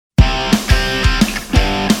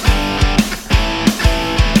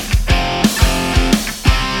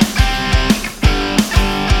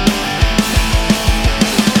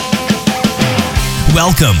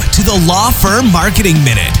Welcome to the Law Firm Marketing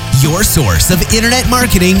Minute, your source of internet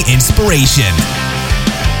marketing inspiration.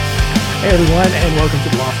 Hey everyone, and welcome to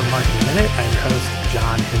the Law Firm Marketing Minute. I'm your host,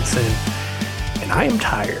 John Henson, and I am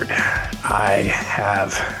tired. I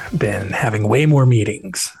have been having way more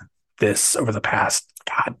meetings over the past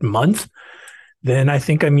month than I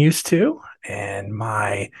think I'm used to, and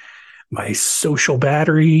my social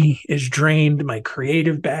battery is drained, my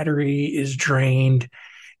creative battery is drained,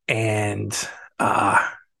 and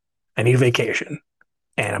I need a vacation,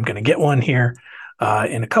 and I'm going to get one here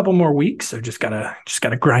in a couple more weeks. So just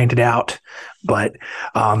gotta grind it out. But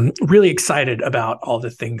really excited about all the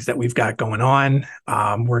things that we've got going on.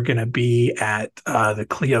 We're going to be at the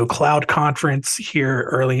Clio Cloud Conference here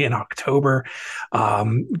early in October.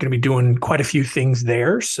 Going to be doing quite a few things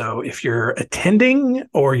there. So if you're attending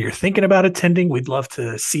or you're thinking about attending, we'd love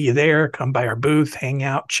to see you there. Come by our booth, hang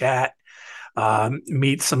out, chat,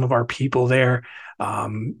 meet some of our people there.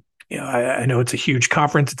 I know it's a huge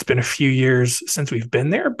conference. It's been a few years since we've been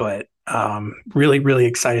there, but really, really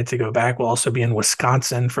excited to go back. We'll also be in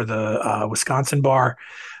Wisconsin for the Wisconsin bar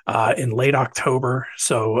in late October.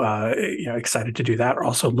 So, excited to do that. We're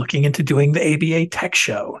also looking into doing the ABA Tech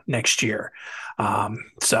Show next year.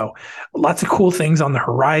 So lots of cool things on the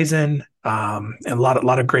horizon, and a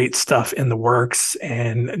lot of great stuff in the works.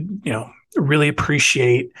 And, really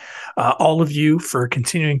appreciate all of you for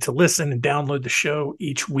continuing to listen and download the show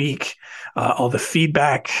each week. All the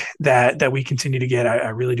feedback that we continue to get, I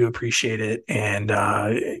really do appreciate it. And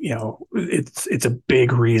it's a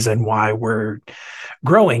big reason why we're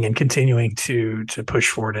growing and continuing to push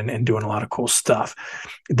forward and doing a lot of cool stuff.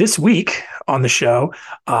 This week on the show,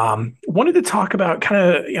 wanted to talk about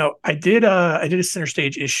I did a center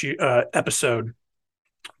stage episode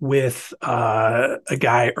with a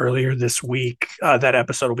guy earlier this week. That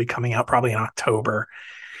episode will be coming out probably in October.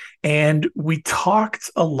 And we talked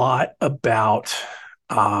a lot about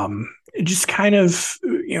just kind of,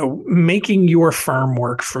 making your firm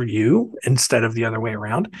work for you instead of the other way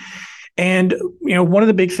around. And, one of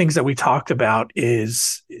the big things that we talked about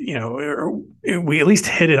is, we at least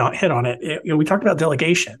hit on it. We talked about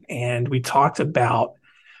delegation, and we talked about,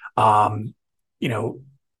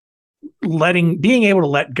 being able to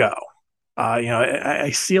let go.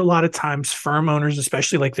 I see a lot of times firm owners,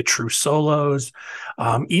 especially like the true solos,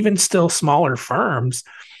 even still smaller firms,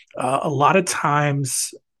 a lot of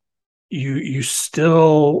times you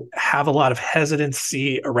still have a lot of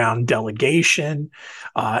hesitancy around delegation,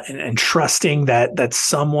 and trusting that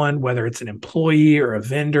someone, whether it's an employee or a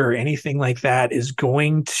vendor or anything like that, is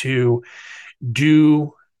going to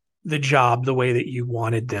do the job the way that you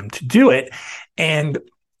wanted them to do it. And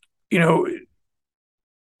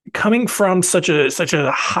coming from such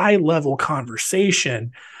a high level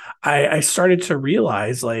conversation, I started to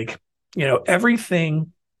realize,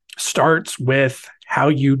 everything starts with how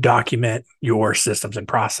you document your systems and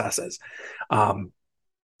processes.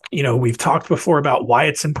 We've talked before about why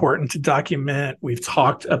it's important to document. We've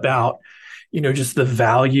talked about, just the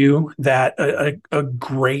value that a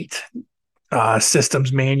great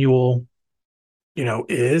systems manual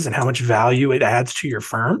is, and how much value it adds to your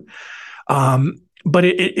firm. But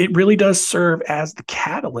it really does serve as the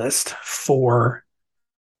catalyst for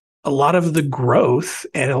a lot of the growth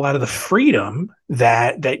and a lot of the freedom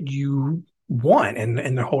that you want,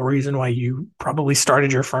 and the whole reason why you probably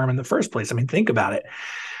started your firm in the first place. I mean, think about it.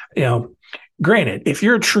 Granted, if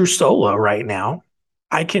you're a true solo right now,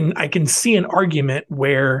 I can see an argument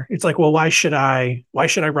where it's like, well, why should I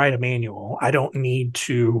write a manual? I don't need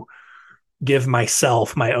to give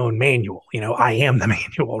myself my own manual. I am the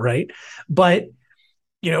manual, right? But,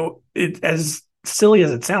 it, as silly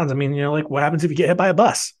as it sounds, I mean, what happens if you get hit by a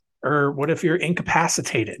bus? Or what if you're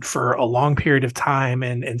incapacitated for a long period of time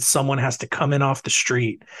and someone has to come in off the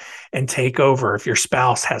street and take over? If your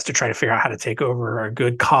spouse has to try to figure out how to take over, or a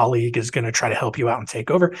good colleague is going to try to help you out and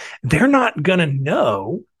take over, they're not going to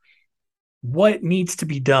know what needs to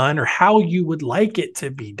be done or how you would like it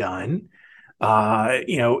to be done,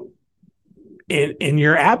 in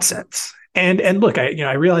your absence. And look,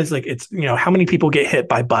 I realize, it's, how many people get hit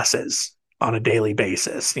by buses on a daily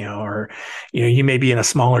basis, or, you may be in a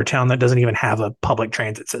smaller town that doesn't even have a public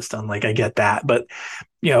transit system. I get that. But,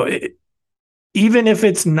 even if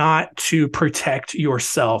it's not to protect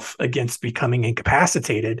yourself against becoming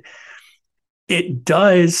incapacitated, it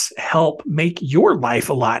does help make your life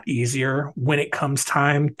a lot easier when it comes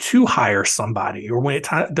time to hire somebody, or when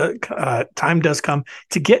time does come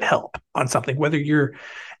to get help on something, whether you're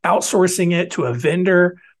outsourcing it to a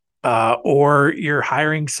vendor, or you're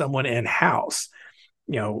hiring someone in-house.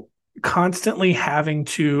 Constantly having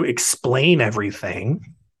to explain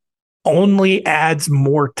everything only adds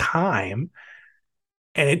more time,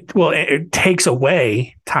 and it takes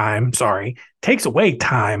away time,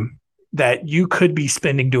 that you could be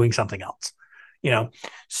spending doing something else,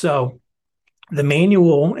 So the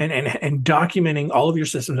manual and documenting all of your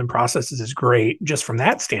systems and processes is great just from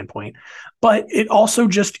that standpoint, but it also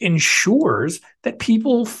just ensures that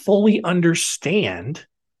people fully understand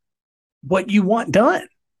what you want done,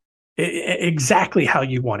 exactly how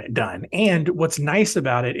you want it done. And what's nice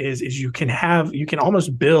about it is you can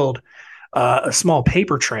almost build a small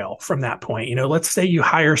paper trail from that point. Let's say you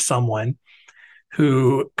hire someone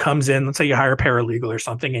who comes in, let's say you hire a paralegal or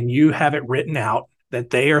something, and you have it written out that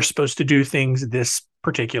they are supposed to do things this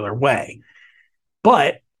particular way.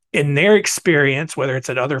 But in their experience, whether it's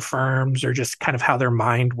at other firms or just kind of how their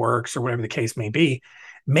mind works or whatever the case may be,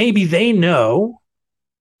 maybe they know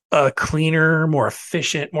a cleaner, more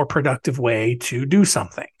efficient, more productive way to do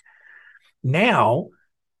something. Now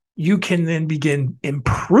you can then begin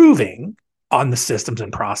improving on the systems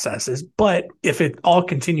and processes. But if it all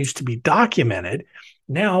continues to be documented,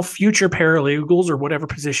 now future paralegals or whatever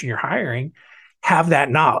position you're hiring have that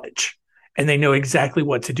knowledge, and they know exactly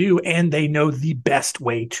what to do, and they know the best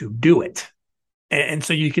way to do it. And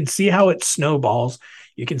so you can see how it snowballs.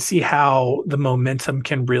 You can see how the momentum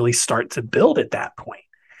can really start to build at that point.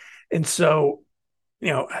 And so,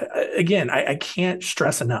 again, I can't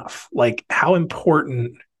stress enough, like how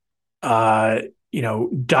important,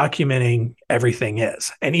 documenting everything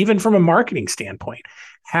is. And even from a marketing standpoint,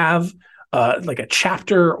 have like a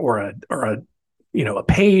chapter or a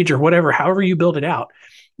page or whatever, however you build it out,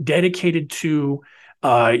 dedicated to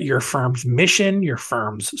your firm's mission, your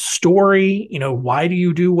firm's story. Why do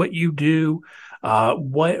you do what you do?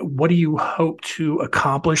 What do you hope to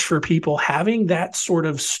accomplish for people? Having that sort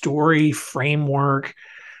of story framework,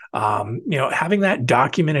 having that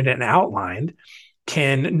documented and outlined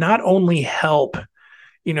can not only help,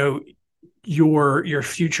 your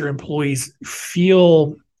future employees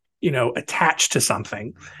feel, attached to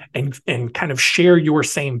something and kind of share your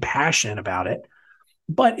same passion about it,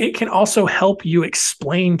 but it can also help you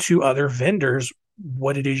explain to other vendors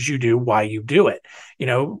what it is you do, why you do it,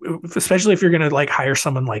 especially if you're going to like hire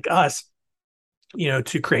someone like us,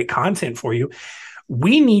 to create content for you.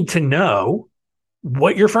 We need to know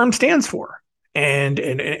what your firm stands for.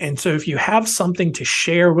 And so if you have something to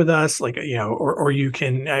share with us, like, or you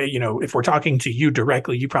can, if we're talking to you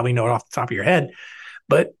directly, you probably know it off the top of your head,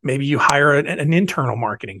 but maybe you hire an internal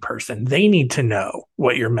marketing person. They need to know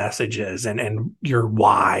what your message is and your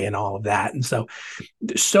why and all of that. And so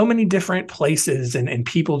there's so many different places and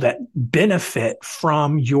people that benefit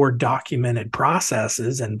from your documented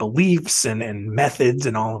processes and beliefs and methods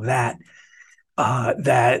and all of that,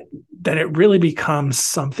 that it really becomes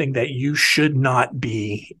something that you should not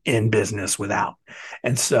be in business without.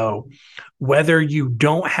 And so whether you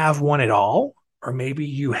don't have one at all, or maybe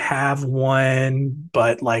you have one,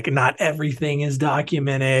 but like not everything is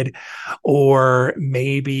documented, or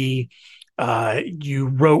maybe you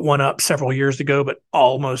wrote one up several years ago, but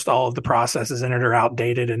almost all of the processes in it are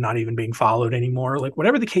outdated and not even being followed anymore. Like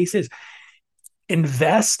whatever the case is,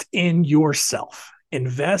 invest in yourself,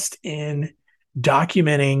 invest in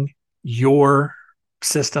documenting your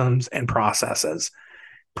systems and processes,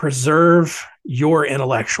 preserve your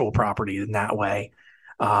intellectual property in that way.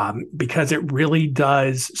 Because it really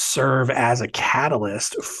does serve as a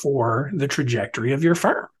catalyst for the trajectory of your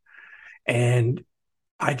firm. And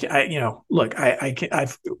I've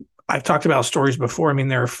talked about stories before. I mean,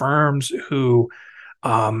 there are firms who,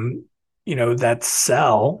 that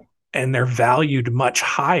sell and they're valued much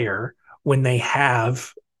higher when they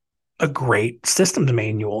have a great systems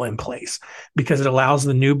manual in place, because it allows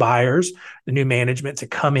the new buyers, the new management to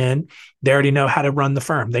come in. They already know how to run the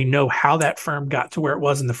firm. They know how that firm got to where it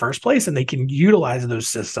was in the first place, and they can utilize those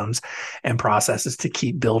systems and processes to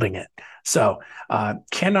keep building it. So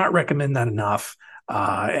cannot recommend that enough.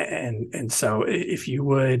 And so if you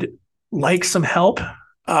would like some help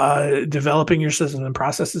developing your systems and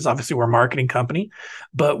processes, obviously we're a marketing company,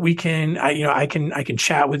 but I can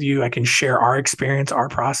chat with you. I can share our experience, our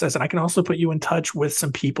process, and I can also put you in touch with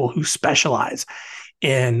some people who specialize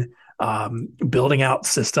in building out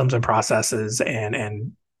systems and processes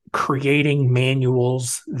and creating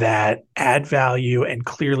manuals that add value and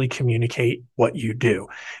clearly communicate what you do.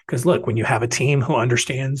 Because look, when you have a team who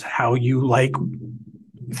understands how you like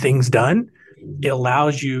things done, it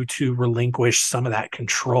allows you to relinquish some of that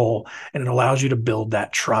control, and it allows you to build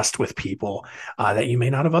that trust with people that you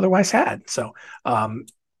may not have otherwise had. So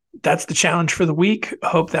that's the challenge for the week.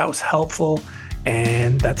 Hope that was helpful,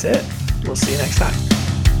 and that's it. We'll see you next time.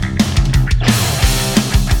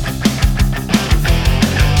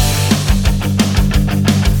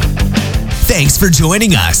 Thanks for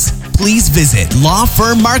joining us. Please visit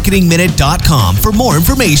lawfirmmarketingminute.com for more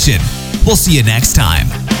information. We'll see you next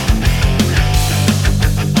time.